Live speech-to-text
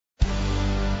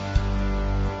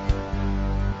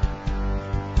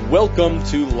Welcome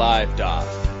to Live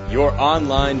Daf, your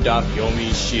online Daf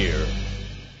Yomi Shir.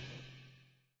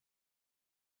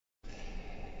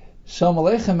 Shalom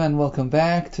Aleichem and welcome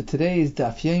back to today's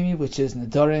Daf Yomi, which is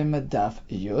Nedarim Daf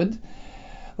Yud.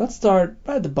 Let's start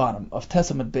right at the bottom of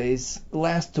Testament Bay's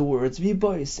last two words,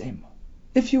 V'boyis ema.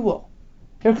 If you will.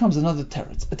 Here comes another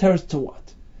teretz. A teretz to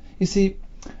what? You see,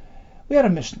 we had a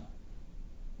Mishnah,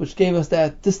 which gave us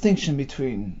that distinction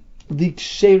between the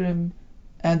Ksherim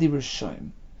and the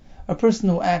Rishoim. A person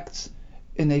who acts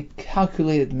in a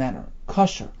calculated manner,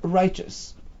 kosher,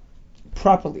 righteous,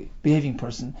 properly behaving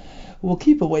person, will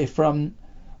keep away from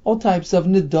all types of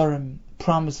Nedarim,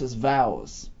 promises,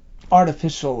 vows,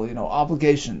 artificial,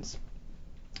 obligations.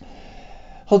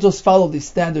 He'll just follow the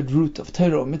standard route of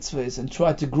Torah or mitzvahs and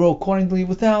try to grow accordingly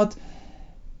without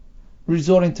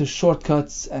resorting to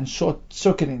shortcuts and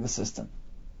short-circuiting the system.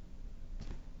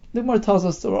 The Gemara tells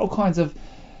us there are all kinds of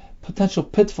potential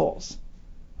pitfalls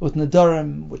with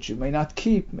Nedarim, which you may not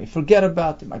keep, may forget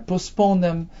about, you might postpone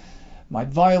them, might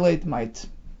violate, might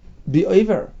be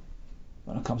over.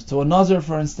 When it comes to a Nazir,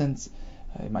 for instance,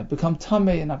 you might become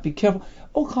tamei and not be careful.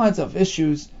 All kinds of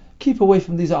issues. Keep away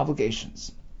from these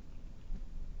obligations.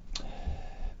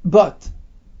 But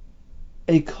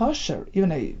a kosher,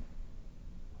 even a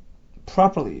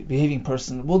properly behaving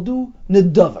person, will do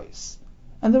nedavos.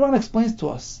 And the Ran explains to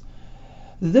us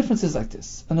the difference is like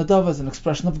this. A nedava is an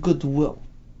expression of goodwill.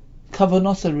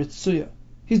 Kavanasa ritzuya.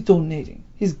 He's donating.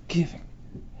 He's giving.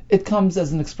 It comes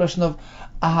as an expression of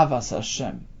ahavas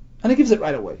Hashem. And he gives it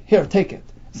right away. Here, take it.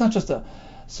 It's not just a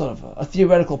sort of a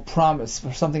theoretical promise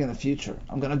for something in the future.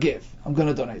 I'm going to give. I'm going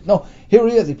to donate. No, here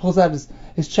he is. He pulls out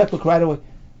his checkbook right away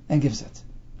and gives it.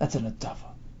 That's a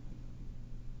nedava.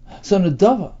 So a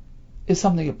nedava is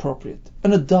something appropriate. A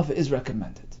nedava is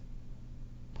recommended.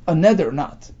 A neder,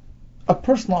 not. A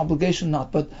personal obligation,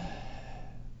 not. But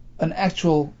an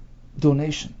actual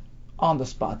donation on the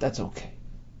spot, that's okay.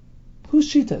 Whose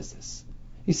shita is this?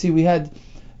 You see, we had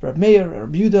Reb Meir,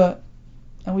 Reb Yehuda,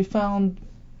 and we found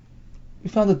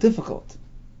it difficult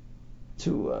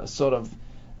to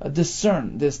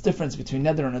discern this difference between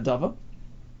neder and nedava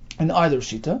in either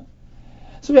shita.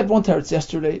 So we had one teretz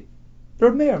yesterday.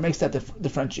 Reb Meir makes that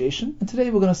differentiation, and today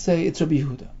we're going to say it's Reb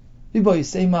Yehuda. Reb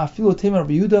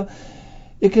Yehuda.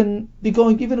 It can be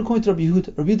going even according to Reb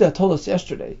Yehuda. Reb Yehuda told us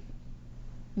yesterday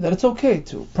that it's okay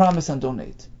to promise and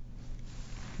donate.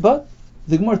 But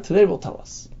the Gemara today will tell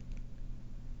us,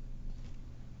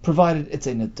 provided it's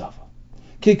a nedava.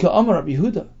 Kika Amar Rabbi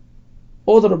Yehuda.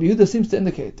 All that Rabbi Yehuda seems to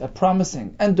indicate that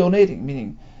promising and donating,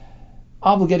 meaning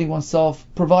obligating oneself,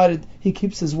 provided he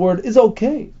keeps his word, is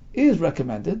okay, is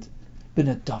recommended, but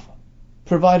nedava.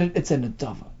 Provided it's a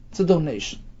nedava. It's a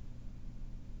donation.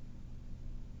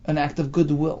 An act of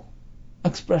goodwill.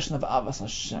 Expression of avas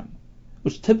Hashem,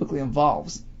 which typically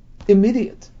involves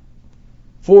immediate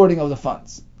forwarding of the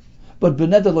funds. But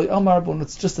beneder lo amar, when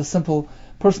it's just a simple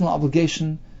personal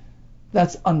obligation,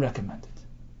 that's unrecommended.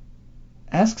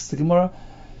 Asks the Gemara,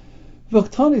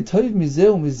 V'aktani toiv mizeh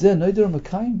u'mizeh neder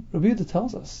mekayim. Rabbi Yehuda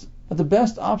tells us that the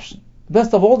best option, the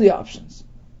best of all the options,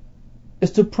 is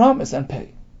to promise and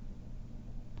pay.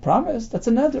 Promise, that's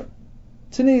a neder.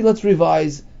 Tini, let's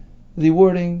revise the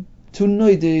wording to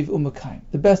noidev u'mekayim.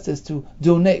 The best is to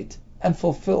donate and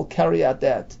fulfill, carry out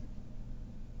that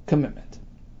commitment.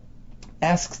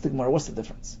 Asks the Gemara, what's the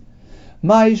difference?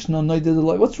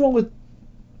 What's wrong with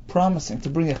promising to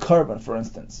bring a korban, for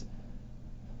instance?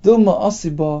 Because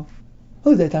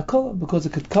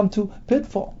it could come to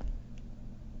pitfall.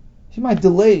 You might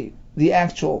delay the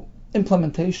actual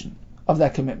implementation of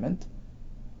that commitment,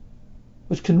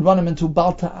 which can run him into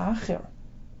balta acher.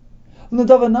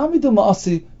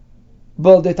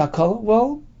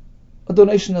 Well, a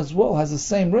donation as well has the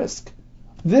same risk.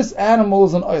 This animal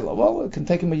is an oila. Well, it can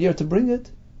take him a year to bring it.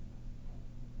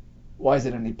 Why is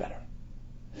it any better?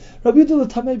 Rabbi Yehuda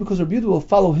l'tamei, because Rabbi Yehuda will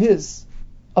follow his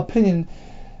opinion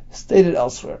stated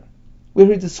elsewhere, where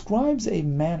he describes a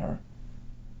manner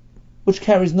which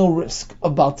carries no risk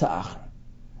of bal ta'achar.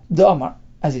 The Amar,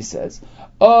 as he says,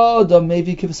 the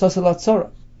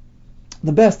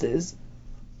best is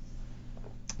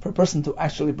for a person to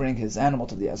actually bring his animal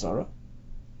to the Azara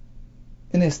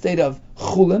in a state of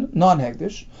chulin,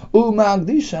 non-hegdish,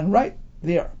 u'magdish, and right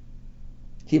there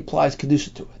he applies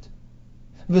kedusha to it.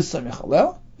 He does samicha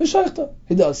and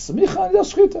he does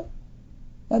shchita.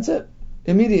 That's it.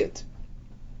 Immediate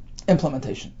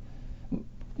implementation. In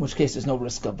which case there's no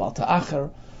risk of bal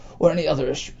ta'achar or any other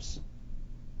issues.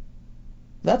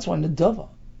 That's why nedava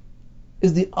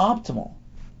is the optimal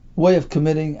way of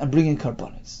committing and bringing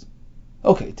karbanis.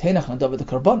 Okay, Teinach Nedava the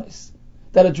Karbanis.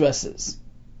 That addresses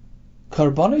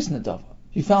Karbanis Nedava.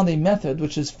 you found a method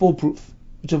which is foolproof,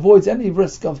 which avoids any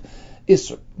risk of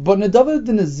Isra. But Nedava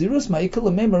de Nazirus Ma'ikal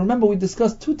Ameim, remember we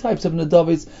discussed two types of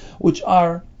Nedavas which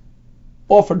are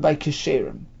offered by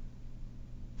Kisherim,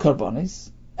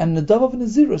 Karbanis, and Nedava of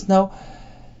Nazirus. Now,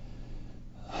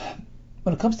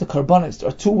 when it comes to Karbanis, there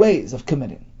are two ways of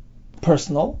committing: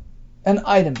 personal and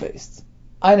item-based.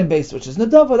 Item-based, which is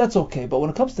Nedava, that's okay, but when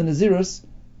it comes to Nazirus,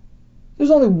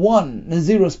 there's only one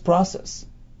Nazirus process.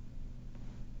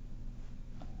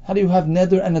 How do you have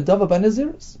Neder and Nedava by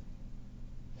Nazirus?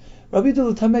 Rabbi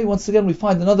Yehuda Tamei, once again, we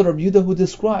find another Rabbi Yehuda who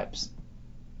describes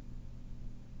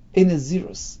a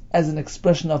Nazirus as an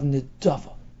expression of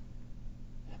Nedava,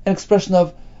 an expression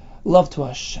of love to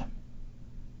Hashem,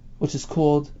 which is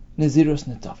called Nazirus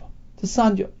Nedava. The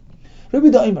Sanya. Rabbi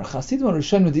Yehuda Aimer, Chasidim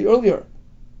Rishonim, with the earlier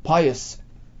pious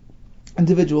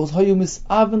individuals, Hayumis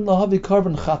Avin Lahavi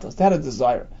Karban Chatas, they had a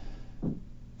desire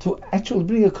to actually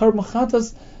bring a Karban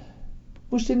Chatas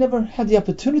which they never had the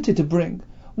opportunity to bring.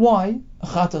 Why? A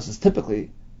Chatas is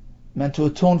typically meant to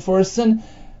atone for a sin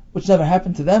which never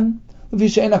happened to them.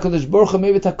 Hashem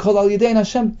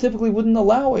typically wouldn't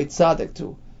allow a tzaddik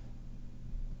to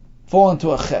fall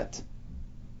into a chet.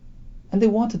 And they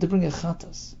wanted to bring a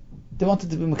Chatas. They wanted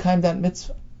to be Mekayim that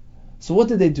mitzvah. So what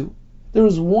did they do? There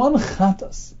is one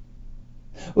Chatas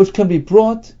which can be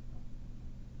brought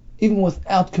even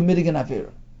without committing an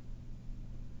Avera.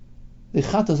 The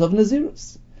Chatas of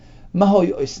Nazirus.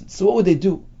 Mahoy Oisin. So what would they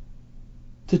do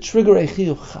to trigger a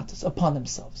Chiyuv Chatas upon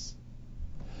themselves?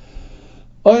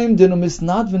 They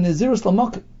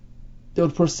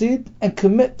would proceed and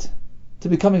commit to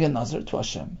becoming a Nazir to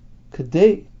Hashem.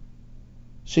 Kadei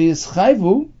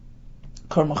Sheyischayvu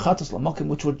Karma Chatas Lamakim,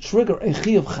 which would trigger a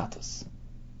Chiyuv Chatas.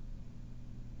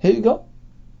 Here you go.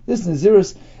 This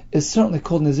Nazirus is certainly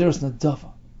called Nazirus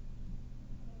Nedava.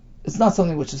 It's not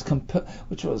something which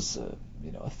was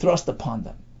thrust upon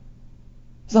them.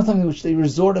 It's not something which they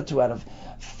resorted to out of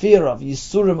fear of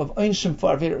Yisurim, of Einshim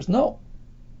for Averos. No.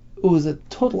 It was a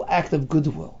total act of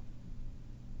goodwill.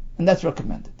 And that's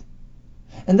recommended.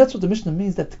 And that's what the Mishnah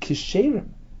means, that the Kisherim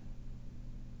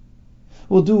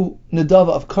will do Nedava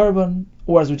of Karban,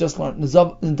 or as we just learned,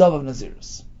 Nedava of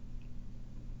Nazirus.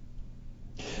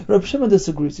 Reb Shimon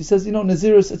disagrees. He says,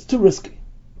 Nazirus, it's too risky.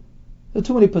 There are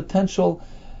too many potential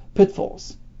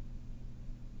pitfalls.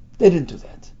 They didn't do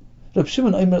that. Reb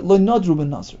Shimon Aimer lo nadru ben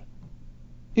Nazir.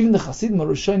 Even the Chasidim or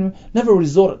Rishonim never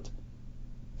resorted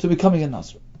to becoming a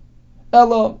Nazir.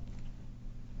 Ella,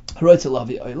 if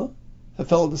a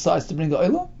fellow decides to bring a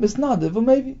oila, misnadiv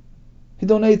maybe. He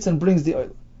donates and brings the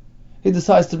oila. He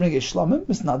decides to bring a shlamim,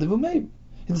 misnadiv maybe.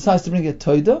 He decides to bring a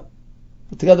toida,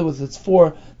 together with its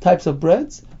 4 types of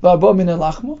breads, v'arba min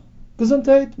lachma,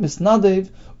 gesundheit, misnadiv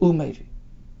maybe.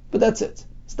 But that's it.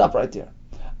 Stop right there.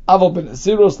 Aval ben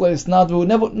Nazirus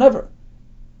leisnadvu, never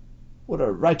would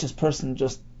a righteous person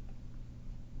just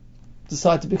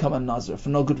decide to become a Nazir for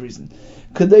no good reason.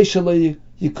 Kadei shalei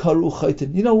yikaru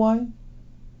chaytin. You know why?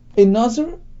 A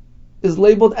Nazir is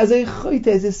labeled as a chayte,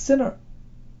 as a sinner.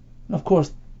 And of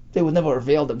course, they would never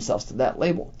avail themselves to that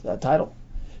label, to that title.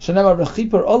 Shenemar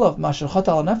v'chiper olav masher chata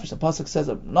al nefesh. The pasuk says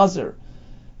a Nazir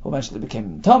who eventually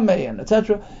became tamei and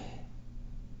etc.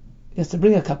 He has to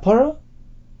bring a kapara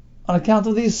on account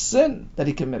of the sin that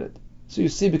he committed. So you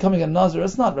see, becoming a Nazir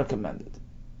is not recommended.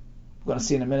 We're going to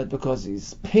see in a minute, because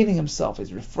he's painting himself,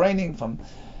 he's refraining from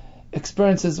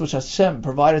experiences which Hashem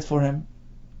provided for him,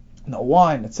 no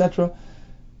wine, etc.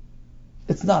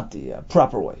 It's not the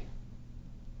proper way.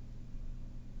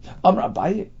 Amr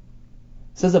Abaye,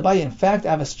 says Abaye, in fact, I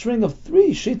have a string of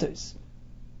 3 shitas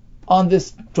on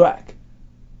this track.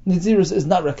 Nazirus is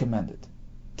not recommended.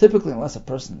 Typically, unless a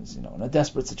person is, in a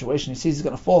desperate situation, he sees he's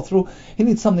going to fall through, he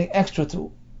needs something extra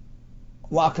to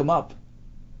lock him up,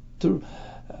 to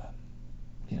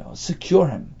secure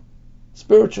him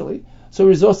spiritually. So he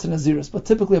resorts to Nazirus. But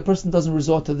typically, a person doesn't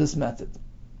resort to this method.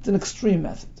 It's an extreme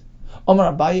method.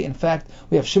 Omar Abaye, in fact,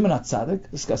 we have Shimon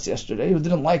HaTzadik, discussed yesterday, who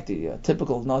didn't like the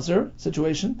typical Nazir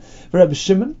situation. Rabbi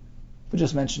Shimon, we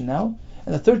just mentioned now.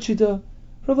 And the third shita,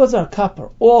 Rav Lazar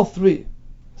Kapar. All 3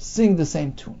 sing the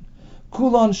same tune.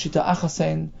 Kulon Shita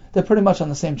Achasein, they're pretty much on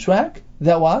the same track.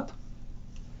 That what?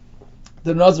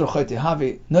 The Nazir Chayte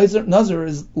Havi. Nazir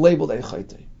is labeled a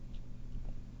Chayte.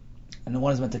 And the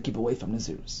one is meant to keep away from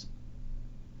Nazirus.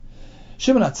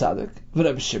 Shimon HaTzadik,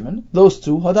 Rabbi Shimon, those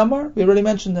 2, Hadamar, we already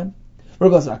mentioned them.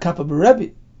 Rav Lazar Kappa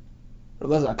B'Rebbe, Rav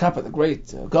Lazar Kappa, the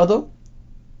great Gadol.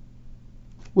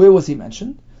 Where was he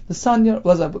mentioned? The Sanya,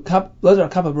 Lazar Kappa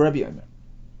B'Rebbe Yomer.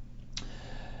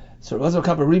 So Rav Lazar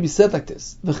Kappa Rebbe said like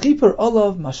this: V'chiper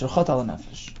olav masher chata al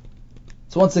nefesh.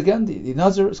 So once again, the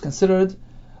Nazir is considered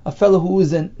a fellow who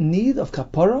is in need of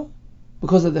kapara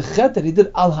because of the chet that he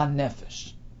did al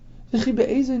ha-nefesh.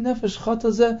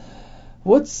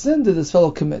 What sin did this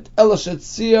fellow commit? Because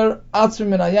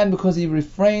he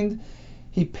refrained,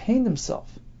 he pained himself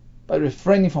by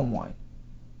refraining from wine.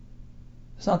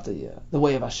 It's not the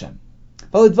way of Hashem.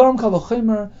 And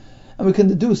we can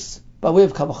deduce by way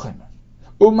of kal v'chomer.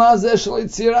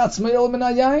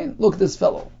 Look at this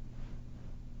fellow.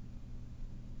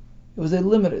 It was a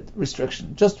limited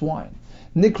restriction, just wine.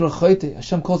 Nikra chote,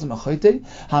 Hashem calls him a chote.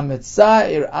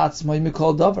 Hametzair atzmai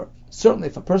mikol davar. Certainly,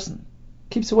 if a person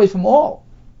keeps away from all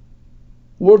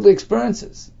worldly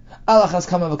experiences, alachas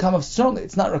kama v'kama, certainly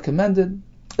it's not recommended.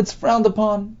 It's frowned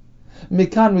upon.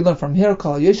 Mikan, we learn from here,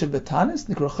 kol yeshev betanis,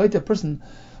 nikra chote, a person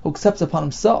who accepts upon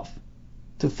himself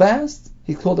to fast,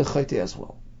 he called a chote as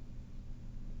well.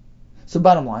 So,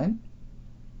 bottom line,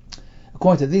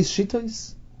 according to these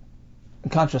shittos, in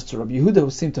contrast to Rabbi Yehuda,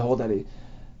 who seemed to hold that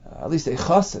at least a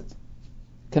chassid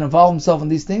can involve himself in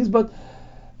these things, but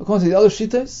according to the other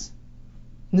shittos,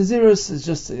 Nazirus is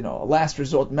just a last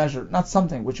resort measure, not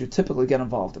something which you typically get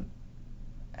involved in.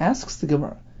 Asks the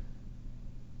Gemara,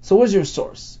 so where's your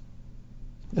source?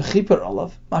 V'chiper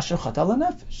olav masher chata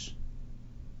l'nefesh.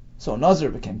 So Nazir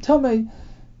became tamei,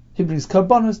 he brings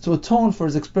karbanos to atone for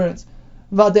his experience.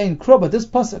 V'adein kroba, this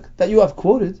pasuk that you have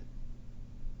quoted,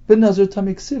 Nazir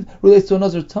Tamei Ksiv, relates to a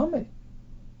Nazir Tamei,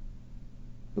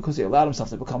 because he allowed himself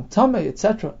to become Tamei,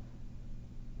 etc.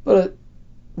 But a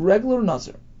regular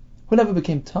Nazir, who never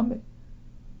became Tamei,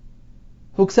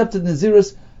 who accepted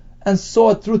Nazirus and saw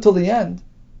it through till the end,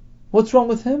 what's wrong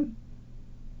with him?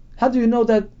 How do you know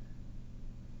that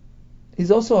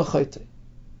he's also a Chayte?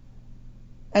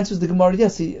 Answers the Gemara,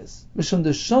 yes, he is. Mishum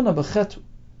Deshana B'chetu.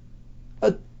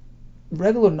 A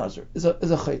regular Nazir is a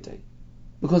Chayte,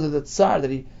 because of the tsar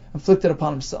that he inflicted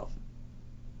upon himself.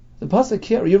 The pasuk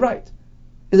here, you're right,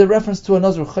 is a reference to a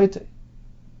Nazir Chayte.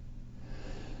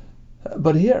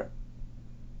 But here,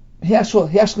 he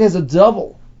actually has a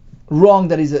double wrong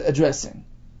that he's addressing.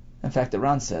 In fact, the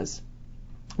Ran says,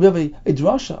 we have a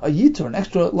drasha, a yitur, an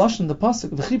extra lashon in the pasuk,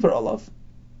 v'chiper olav,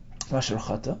 masher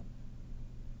chata,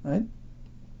 right?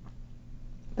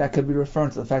 That could be referring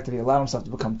to the fact that he allowed himself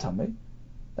to become tamei.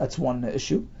 That's one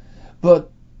issue.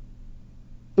 But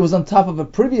it was on top of a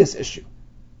previous issue.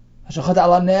 He was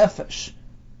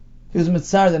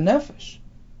mitzar the nefesh,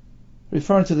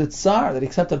 referring to the tsar that he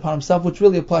accepted upon himself, which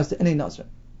really applies to any nazir.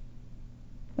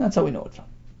 And that's how we know it from.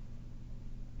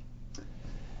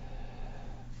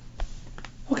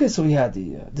 Okay, so we had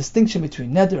the distinction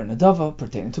between neder and nedava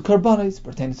pertaining to karbanis,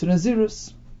 pertaining to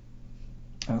nazirus.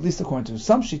 And at least according to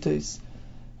some shittos,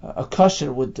 a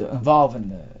kasher would involve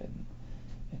in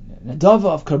nedava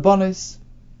of karbanis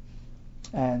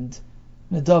and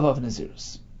nedava of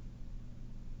nazirus.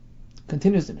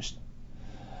 Continues the Mishnah.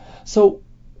 So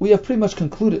we have pretty much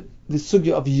concluded the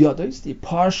sugya of yadais, the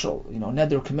partial,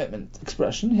 neder commitment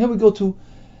expression. Here we go to,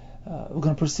 we're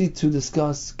going to proceed to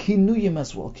discuss kinuyim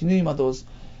as well. Kinuyim are those,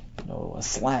 a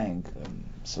slang,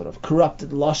 sort of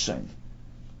corrupted lashon,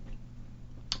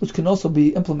 which can also be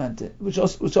implemented, which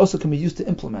also can be used to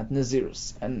implement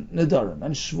nazirus and nedarim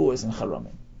and shvuos and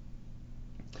charamim.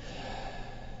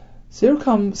 So here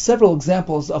come several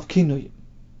examples of kinuyim.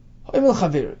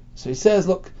 So he says,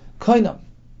 look, kainam.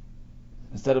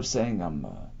 Instead of saying I'm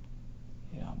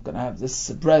going to have this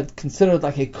bread considered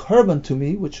like a korban to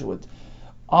me, which would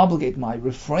obligate my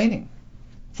refraining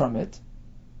from it.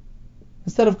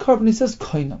 Instead of korban, he says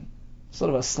kainam, sort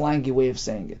of a slangy way of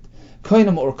saying it.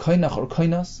 Kainam or kainach or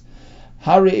kainas,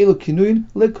 hari elu kinuyin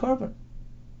le korban.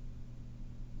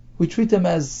 We treat them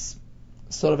as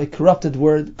sort of a corrupted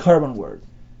word, korban word,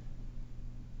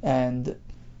 and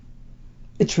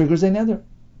it triggers a neder.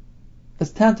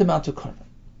 It's tantamount to korban.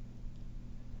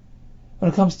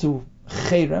 When it comes to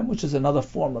cheirem, which is another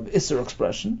form of isser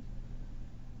expression,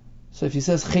 so if he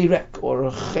says cheirek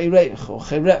or cheireich or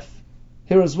cheiref,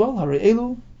 here as well,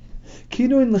 hare'elu,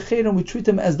 kinuin lecheirem, we treat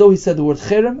him as though he said the word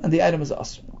cheirem and the item is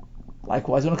asr.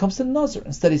 Likewise, when it comes to nazir,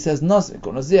 instead he says nazik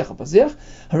or naziach or paziach,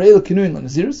 hare'elu kinuin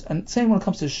lenazirus, and same when it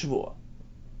comes to shvua.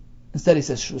 Instead he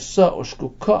says shvusa or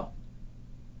shkuka.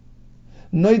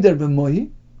 Noider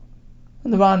b'mohi,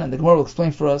 and the Ran and the Gemara will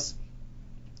explain for us.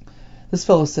 This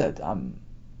fellow said, I'm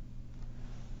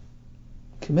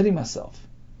committing myself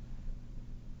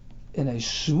in a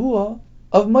shvua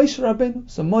of Moshe Rabbeinu.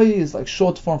 So Mohi is like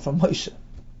short form from Moshe,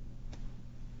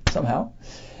 somehow.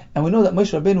 And we know that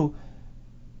Moshe Rabbeinu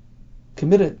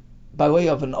committed by way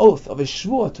of an oath, of a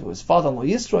shvua to his father-in-law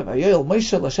Yisro, Vayel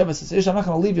Moshe Lashem says, I'm not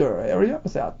going to leave your area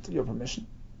without your permission.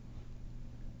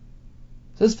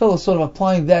 So this fellow is sort of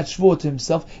applying that shvua to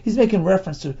himself. He's making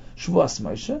reference to shvuas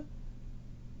Moshe.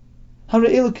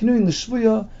 Hare'elu kinuyin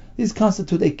l'shvuya These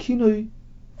constitute a kinui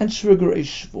and shvigur a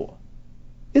shvur.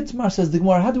 Itmar, says the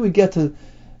Gemara, how do we get to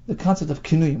the concept of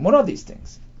kinuyim? What are these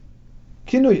things?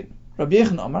 Kinuyim. Rabbi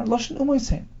Yechon Amar, Lashon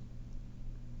Umoisein.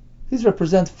 These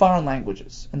represent foreign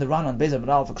languages. And the Ran Beis Amud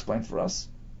Aleph explained for us,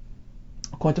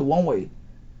 according to one way,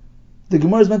 the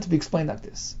Gemara is meant to be explained like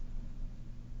this.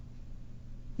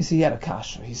 You see, he had a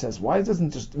kasha. He says, why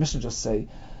doesn't the Mishnah just say,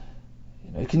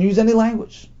 you can use any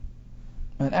language?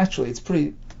 And actually, it's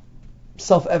pretty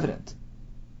self-evident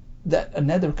that a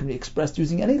neder can be expressed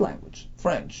using any language.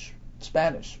 French,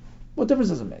 Spanish. What difference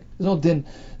does it make? There's no din.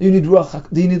 Do you need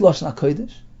Lashon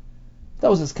HaKodesh? That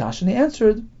was his kasha. And he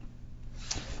answered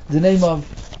the name of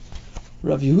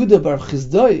Rav Yehuda Bar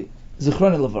Chizdai,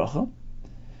 Zichron Levracha.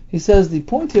 He says the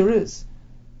point here is,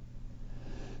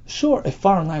 sure, a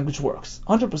foreign language works,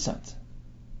 100%.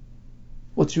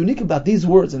 What's unique about these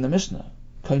words in the Mishnah,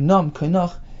 kainam,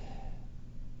 kainach,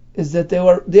 is that they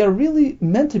are really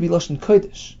meant to be Lashon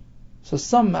Kodesh. So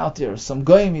some out there, some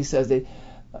goyim, he says,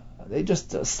 they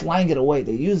just slang it away.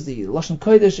 They use the Lashon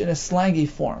Kodesh in a slangy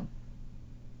form.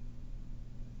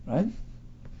 Right?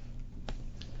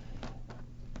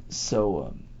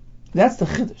 So that's the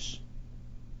Chiddush.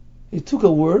 He took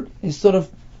a word, he sort of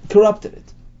corrupted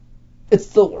it. It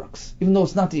still works, even though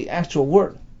it's not the actual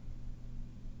word.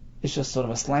 It's just sort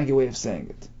of a slangy way of saying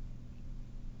it.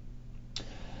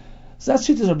 So that's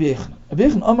Shittas Rabbi Yechon. Rabbi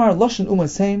Yechon Amar Lashon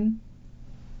Umoisein,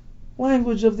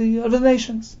 language of the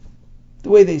nations, the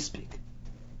way they speak.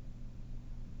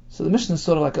 So the Mishnah is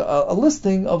sort of like a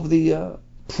listing of the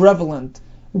prevalent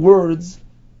words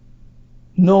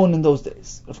known in those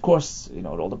days. Of course, it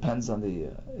all depends on the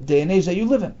day and age that you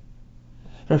live in.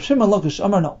 Rav Shimon Lakish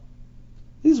Amar, no.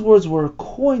 These words were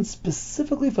coined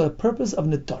specifically for the purpose of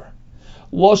Nedarim.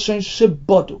 Lashon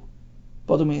shebadu.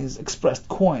 Badu means expressed,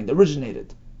 coined,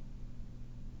 originated,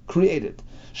 created.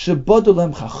 Shebadu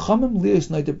lem chachamim liyos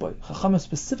neder bay. Chachamim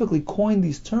specifically coined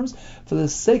these terms for the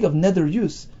sake of neder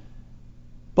use.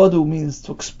 Badu means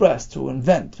to express, to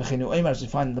invent. V'cheinu omer, as we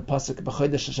find in the pasuk,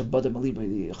 b'chodesh shebadu maliba,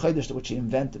 the chodesh which he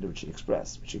invented, which he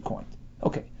expressed, which he coined.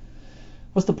 Okay,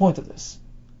 what's the point of this?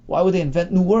 Why would they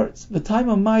invent new words? The time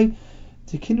of my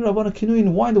tikinu rabbana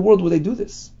kinuyin. Why in the world would they do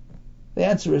this? The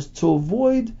answer is to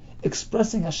avoid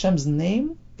expressing Hashem's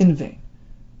name in vain.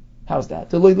 How's that?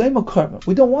 The loylema karban.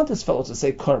 We don't want this fellow to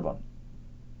say karban.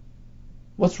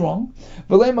 What's wrong?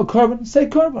 V'leima karban, say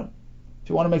karban. If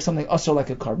you want to make something usher like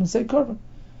a karban, say karban.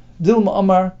 Dilma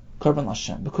amar karban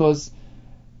Hashem. Because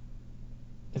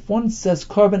if one says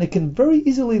karban, it can very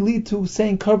easily lead to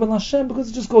saying karban Hashem, because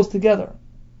it just goes together.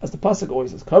 As the pasuk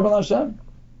always says, karban Hashem.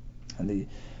 And the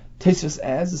Tosfos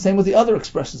adds the same with the other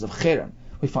expressions of cherem.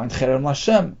 We find cherem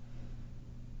Hashem.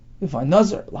 We find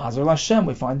nazar, lahazar Hashem.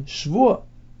 We find shvua,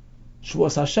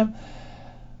 shvuas Hashem.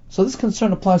 So this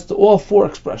concern applies to all four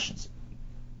expressions: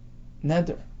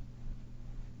 neder,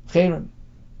 cherem,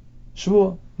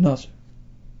 shvua, nazar.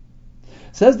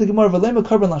 Says the Gemara, v'lema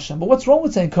karban Hashem. But what's wrong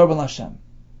with saying karban Hashem?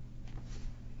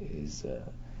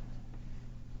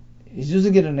 He's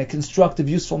using it in a constructive,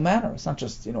 useful manner. It's not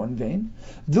just, in vain.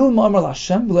 Because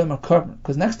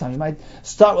next time you might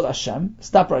start with Hashem,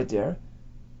 stop right there,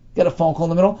 get a phone call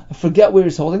in the middle, and forget where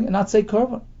he's holding, and not say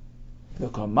karban.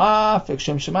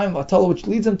 Which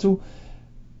leads him to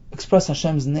express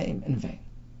Hashem's name in vain.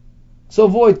 So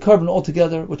avoid karban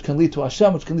altogether, which can lead to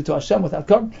Hashem, without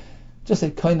karban. Just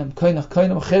say kainam, kainach,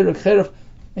 kainam, cherek, cheref,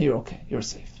 and you're okay, you're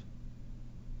safe.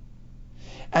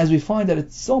 As we find that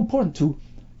it's so important to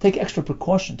take extra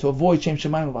precaution to avoid Shem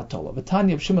Shemayim V'Atola.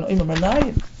 V'tanya B'Shimon Oimer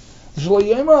Mernayim. L'shlo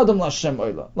yomer Adam L'Hashem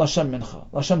Oila, L'Hashem Mincha,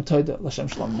 L'Hashem Toida, L'Hashem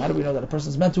Shalom. How do we know that a person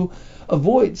is meant to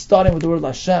avoid starting with the word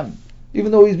L'Hashem,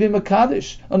 even though he's being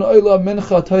Mekadosh? An Oila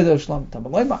Mincha Toida Shalom.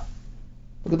 Tamalayma.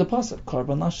 Look at the pasuk.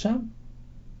 Karban L'Hashem.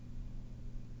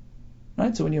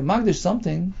 Right. So when you magdish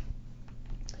something,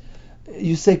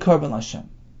 you say Karban L'Hashem,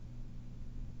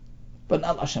 but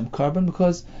not L'Hashem Karban,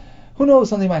 because who knows,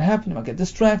 something might happen. You might get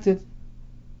distracted.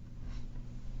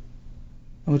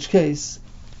 In which case,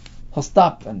 he'll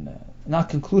stop and not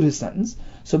conclude his sentence.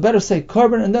 So better say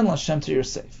karban and then L'Hashem till you're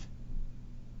safe.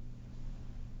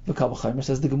 The Kabbalah Chaimer,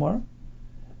 says the Gemara.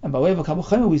 And by way of a Kabbalah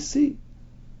Chaimer, we see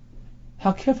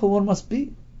how careful one must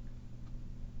be.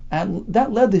 And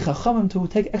that led the Chachamim to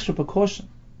take extra precaution.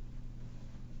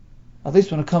 At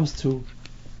least when it comes to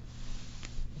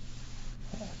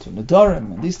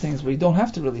Nedarim and these things where you don't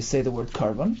have to really say the word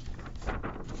karban.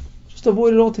 Just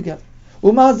avoid it altogether.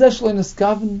 Look at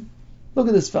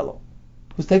this fellow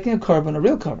who's taking a karban, a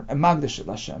real karban, and magdish it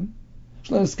Hashem.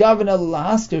 He's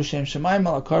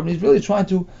really trying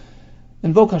to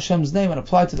invoke Hashem's name and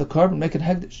apply it to the karban, make it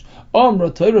hegdish.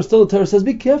 Still the Torah says,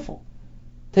 be careful.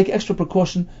 take extra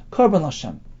precaution, Karban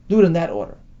Lashem. Do it in that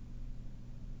order.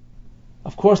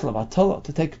 Of course, Levatala,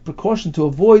 to take precaution to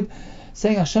avoid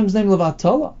saying Hashem's name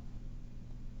Levatala.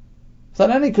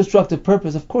 Without any constructive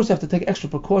purpose, of course you have to take extra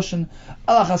precaution.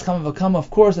 Allah has come v'kama, of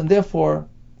course, and therefore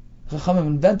Chachamim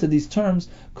invented these terms,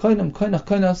 koinam, koinach,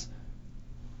 koinas,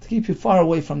 to keep you far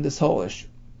away from this whole issue.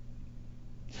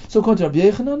 So according to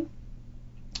Rabbi Yechanan,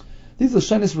 these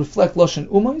Lashonis reflect Lashon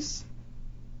Umais,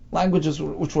 languages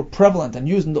which were prevalent and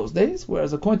used in those days,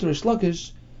 whereas according to Rish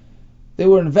Lakish, they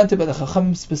were invented by the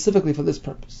Chachamim specifically for this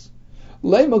purpose.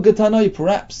 Leimo Getanoi,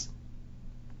 perhaps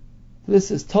this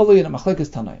is Tali and a Machlekes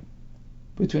Tanaim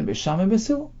between Beisham and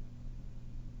Beisil.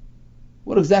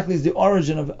 What exactly is the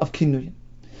origin of Kinuyin?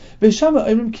 Beisham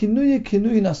Ayrim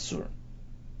Kinuyin Asur.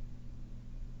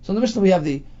 So in the Mishnah we have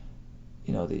the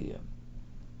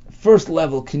first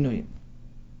level Kinuyin.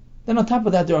 Then on top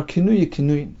of that there are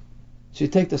Kinuyin. So you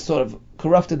take this sort of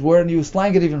corrupted word and you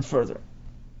slang it even further.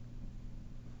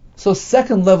 So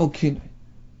second level Kinuyin.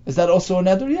 Is that also a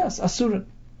neder? Yes, Asurin.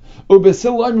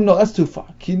 No, that's too far.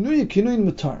 Kinuyin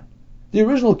mutar. The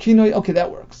original kinuy, okay,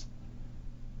 that works.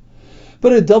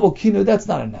 But a double kinuy, that's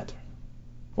not a neder.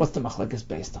 What's the machlekes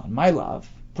based on? My love,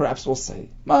 perhaps we'll say,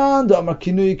 man da amar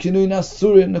kinuy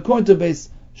nasurin, according to base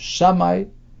Shammai,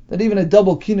 that even a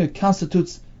double kinuy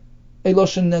constitutes a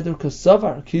loshen neder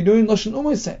kasavar. Kinuyin loshen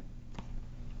umaysein.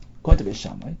 According to base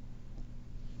Shammai,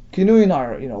 kinuyin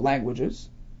are languages,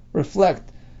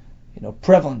 reflect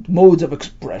prevalent modes of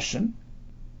expression.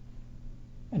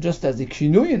 And just as the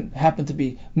kinuyin happened to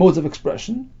be modes of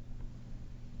expression,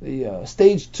 the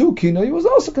stage 2 kinuy was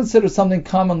also considered something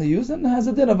commonly used and has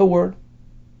a din of a word,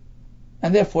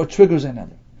 and therefore triggers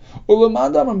another.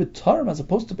 Ulamandam mitarim, as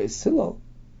opposed to Beis Hillel,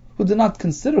 who did not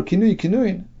consider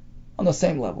kinuyin on the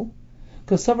same level,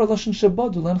 because savar lashon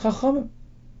shabadu len chachamim.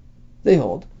 They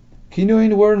hold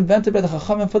kinuyin were invented by the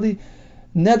chachamim for the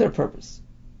neder purpose.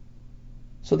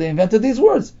 So they invented these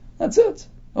words. That's it.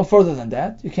 No further than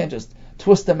that. You can't just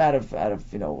twist them out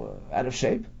of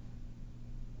shape.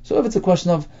 So if it's a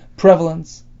question of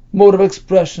prevalence, mode of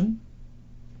expression,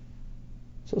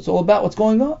 so it's all about what's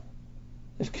going on.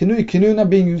 If kinuyin are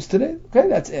being used today, okay,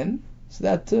 that's in. So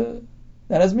that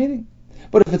has meaning.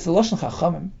 But if it's the lashon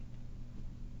chachamim,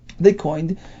 they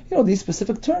coined these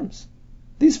specific terms.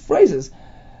 These phrases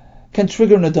can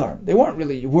trigger nedarim. They weren't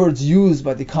really words used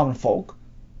by the common folk.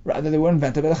 Rather, they were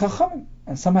invented by the chachamim,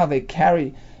 and somehow they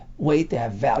carry weight. They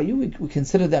have value. We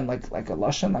consider them like a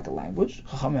lashon, like a language.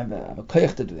 Chachamim have a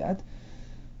koyach to do that.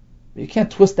 But you can't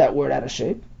twist that word out of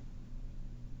shape.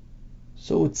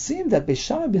 So it would seem that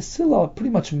Beisham and Beisil are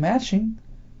pretty much matching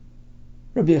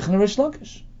Rabbi Yechanan and Rish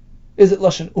Lakish. Is it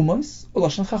lashon umos or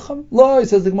lashon chacham? Lo, he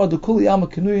says the Gemara, Dukuli Yama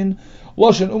Kinuyin,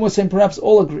 lashon umos, and perhaps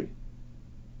all agree.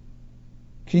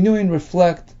 Kinuyin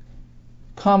reflect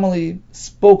commonly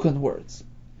spoken words.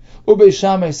 Now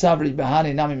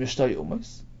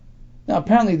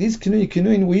apparently these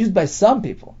kinuyin were used by some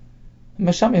people.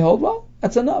 Meshami hold, well,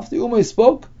 that's enough. The Umay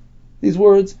spoke these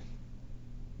words,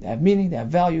 they have meaning, they have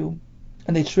value,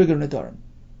 and they trigger nedarim.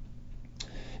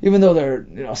 Even though they're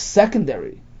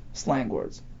secondary slang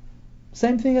words.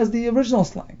 Same thing as the original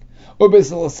slang.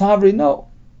 No.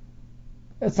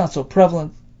 It's not so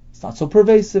prevalent, it's not so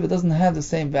pervasive, it doesn't have the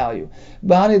same value.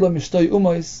 Not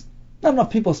enough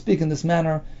people speak in this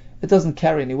manner. It doesn't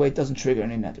carry any weight, doesn't trigger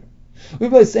any neder. We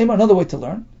will say another way to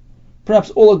learn. Perhaps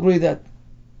all agree that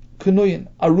kinuyin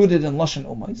are rooted in lashon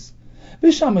umais.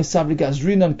 Beishamai sabri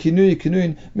gazrinan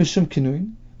kinuyin mishum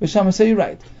kinuyin. Beishamai say you're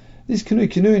right. These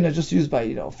kinuyin are just used by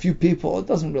a few people. It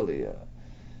doesn't really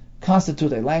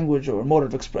constitute a language or a mode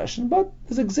of expression. But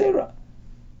there's a gzera.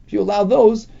 If you allow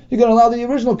those, you're going to allow the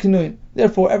original kinuyin.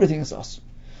 Therefore, everything is us.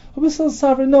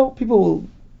 No, people will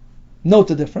note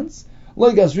the difference.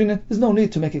 There's no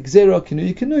need to make a gzera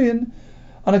kinuyin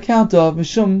on account of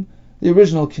mishum, the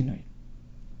original kinuyin.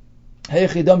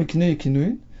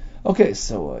 Okay,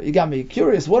 so you got me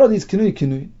curious. What are these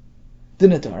kinuyin? The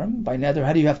nedarim, by neder,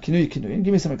 how do you have kinuyin?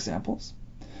 Give me some examples.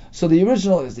 So the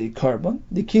original is the karban,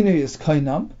 the kinuy is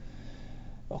kainam,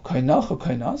 or kainach, or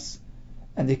kainas,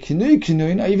 and the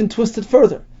kinuyin are even twisted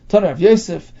further. Tana of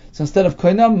Yosef, so instead of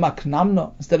kainam,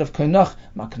 maknamna, instead of kainach,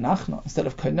 maknachna, instead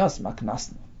of kainas,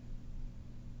 maknasna.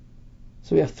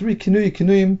 So we have three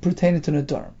kinuyim pertaining to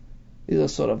nedarim. These are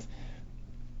sort of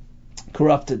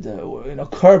corrupted,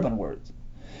 carbon words.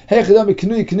 What about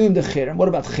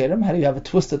cherem? How do you have a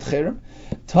twisted cherem?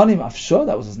 Tanim afsho,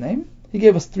 that was his name. He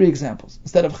gave us three examples.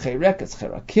 Instead of cherek, it's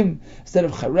cherakim. Instead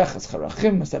of cherech, it's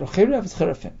cherachim. Instead of cherev, it's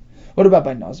cherafim. What about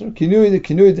by Nazir? Kinuyin the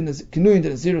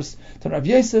Nazirus. Tanim of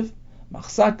Yosef,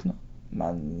 machsakna,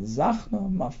 manzachna,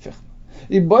 mafichna.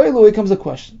 Here comes a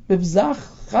question. Mivzach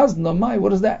chazna mai,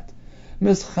 what is that?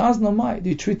 Mis chazna mai, do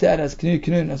you treat that as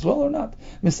kinui as well or not?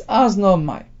 Mis azna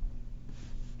mai.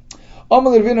 Omer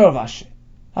l'Ravina Rav Ashi.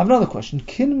 I have another question.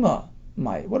 Kinma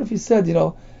mai. What if he said,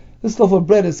 this loaf of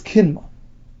bread is kinma?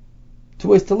 Two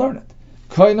ways to learn it.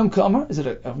 Kainam ka'amar. Is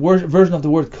it a version of the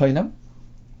word kainam?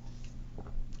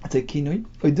 I say kinui.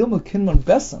 Oidilma kinma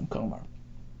besam ka'amar.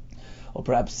 Or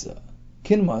perhaps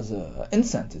kinma is an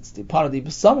incense. It's the part of the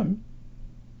besamim.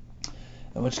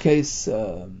 In which case,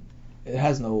 it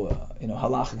has no,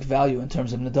 halachic value in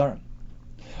terms of Nedarim.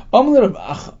 Another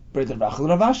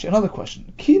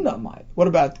question. Kina mai. What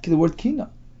about the word kina?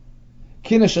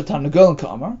 Kina shatan negolan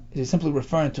ka'amar. Is he simply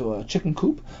referring to a chicken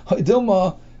coop?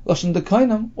 Ha'idilma lashon de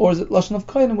kainam, or is it lashon of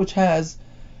kainam which has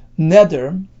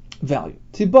neder value?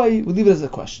 Tibai, we leave it as a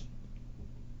question.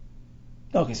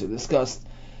 Okay, so we discussed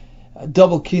a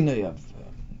double kina of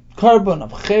carbon,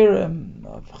 of cherem,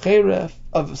 of cheref,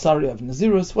 of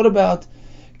nazirus. What about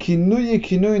kinuye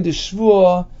de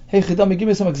shvua? Hey Chidami, give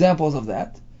me some examples of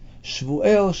that.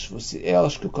 Shvuel, shvusiel,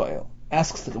 shkukoel.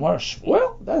 Asks the Gemara,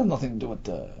 Shvuel? That has nothing to do with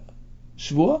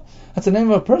Shvua. That's the name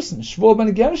of a person. Shvuel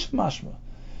ben Gershom mashma.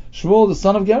 Shvuel, the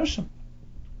son of Gershom.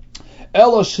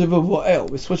 Elo shvuel.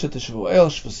 We switch it to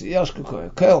shvuel, shvusiel,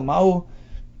 shkukoel. Koel mau.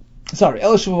 Sorry,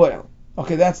 elo shvuel.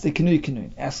 Okay, that's the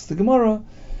kinui. Asks the Gemara,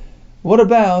 what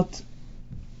about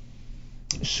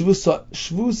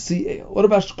shvusiel? What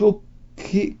about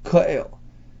shkukoel?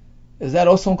 Is that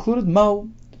also included? Mau.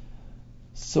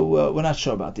 So we're not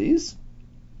sure about these.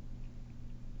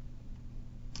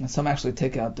 And some actually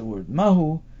take out the word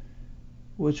mahu,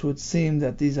 which would seem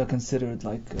that these are considered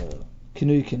like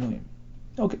kinui.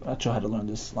 Okay, I'm not sure how to learn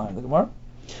this line of the Gemara.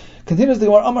 Continues the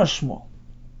Gemara, Amar Shmuel.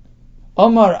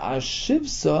 Amar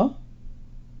Ashivsa.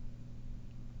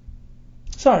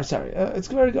 Sorry, it's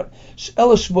very good.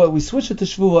 El Shvuel, we switch it to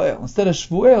Shvuel. Instead of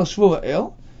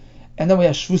Shvuel, and then we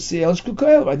have Shvusiel,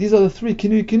 Shkukoel, right? These are the three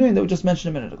kinui that we just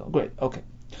mentioned a minute ago. Great, okay.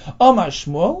 Amar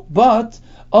Shmuel, but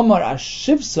Amar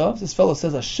Ashivsa, this fellow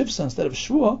says Ashivsa instead of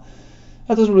Shvua,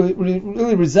 that doesn't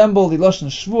really resemble the Lashon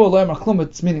Shvua, Lo Yamar Klum,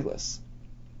 it's meaningless.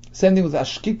 Same thing with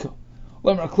Ashkiko.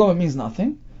 Lo Yamar Klum, it means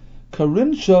nothing.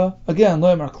 Karinsha, again,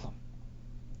 Lo Yamar Klum.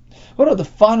 What are the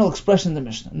final expressions in the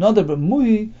Mishnah? Nada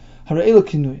b'muhi hara'ela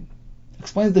kinuin.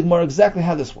 Explains the Gemara exactly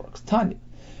how this works. Tanya.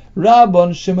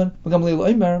 Rabban Shimon Gamliel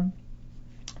Omer.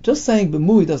 Just saying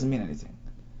b'muhi doesn't mean anything.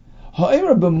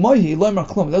 Ha'emer b'mohi lo yamar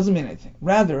klum, it doesn't mean anything.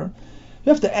 Rather, you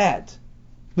have to add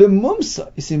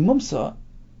b'mumsa. You see, mumsa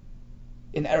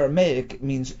in Aramaic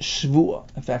means shvua.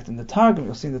 In fact, in the Targum,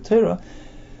 you'll see in the Torah,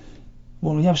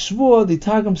 when we have shvua, the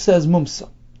Targum says mumsa.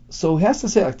 So he has to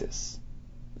say like this.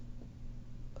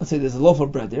 Let's say there's a loaf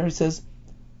of bread there. He says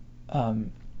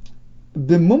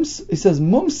b'mumsa. He says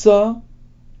mumsa.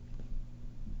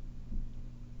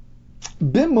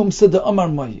 Bimumsa de Amar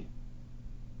Mahi.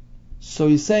 So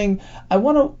he's saying, I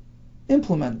want to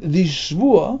implement the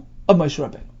Shvua of Moshe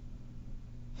Rabbeinu.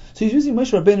 So he's using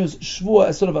Moshe Rabbeinu's Shvua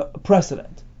as sort of a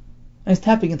precedent. And he's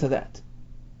tapping into that.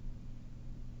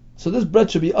 So this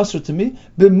bread should be usher to me.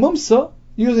 Bimumsa,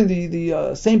 using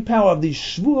the same power of the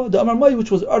Shvua, the Amar Mahi, which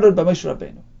was uttered by Moshe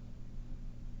Rabbeinu.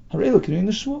 Harelu Kinu in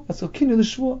the Shvua. That's a Kinu the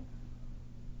Shvua.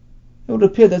 It would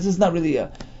appear that this is not really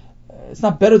it's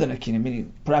not better than a kina,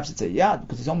 meaning perhaps it's a yad,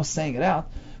 because he's almost saying it out.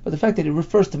 But the fact that he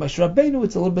refers to Moshe Rabbeinu,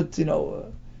 it's a little bit,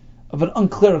 of an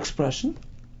unclear expression,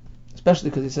 especially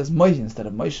because he says Mohi instead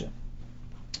of Moshe.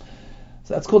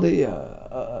 So that's called it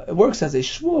works as a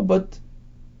shvua, but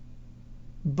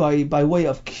by way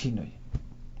of kinui.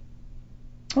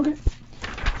 Okay.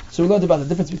 So we learned about the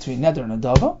difference between neder and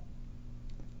adava,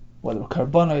 whether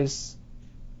karbonos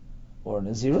or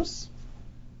nazirus.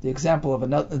 The example of a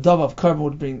dove of carbon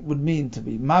would mean to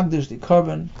be magdish the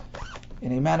carbon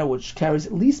in a manner which carries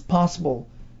at least possible,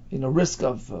 risk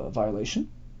of violation,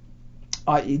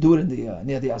 i.e., do it in the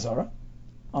near the azara,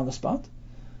 on the spot.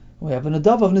 We have an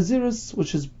dove of nazirus,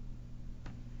 which is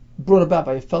brought about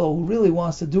by a fellow who really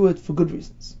wants to do it for good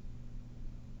reasons.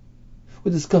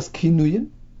 We discussed kinuyin,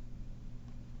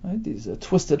 right? These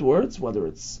twisted words, whether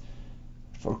it's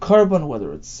for carbon,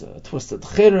 whether it's twisted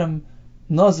cherem,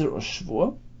 nazir, or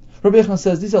shvua. Rabbi Yochanan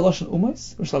says these are lashon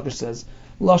umais. Rish Lakish says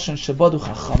lashon shabadu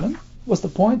chachamim. What's the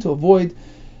point? To avoid,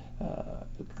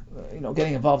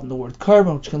 getting involved in the word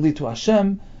carbon, which can lead to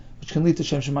Hashem, which can lead to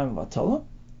Shem Shemayim Vatala.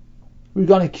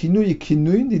 Regarding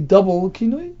kinuy, the double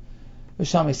kinuy,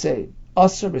 Rishami say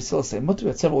aser, Basil say mutter. We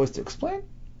had several ways to explain.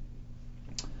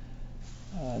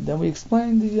 Then we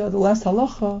explained the last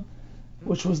halacha,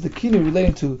 which was the kinuy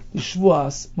relating to the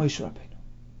shvuas Moshe Rabbeinu.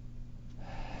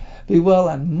 Be well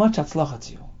and much hatzlacha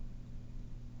to you.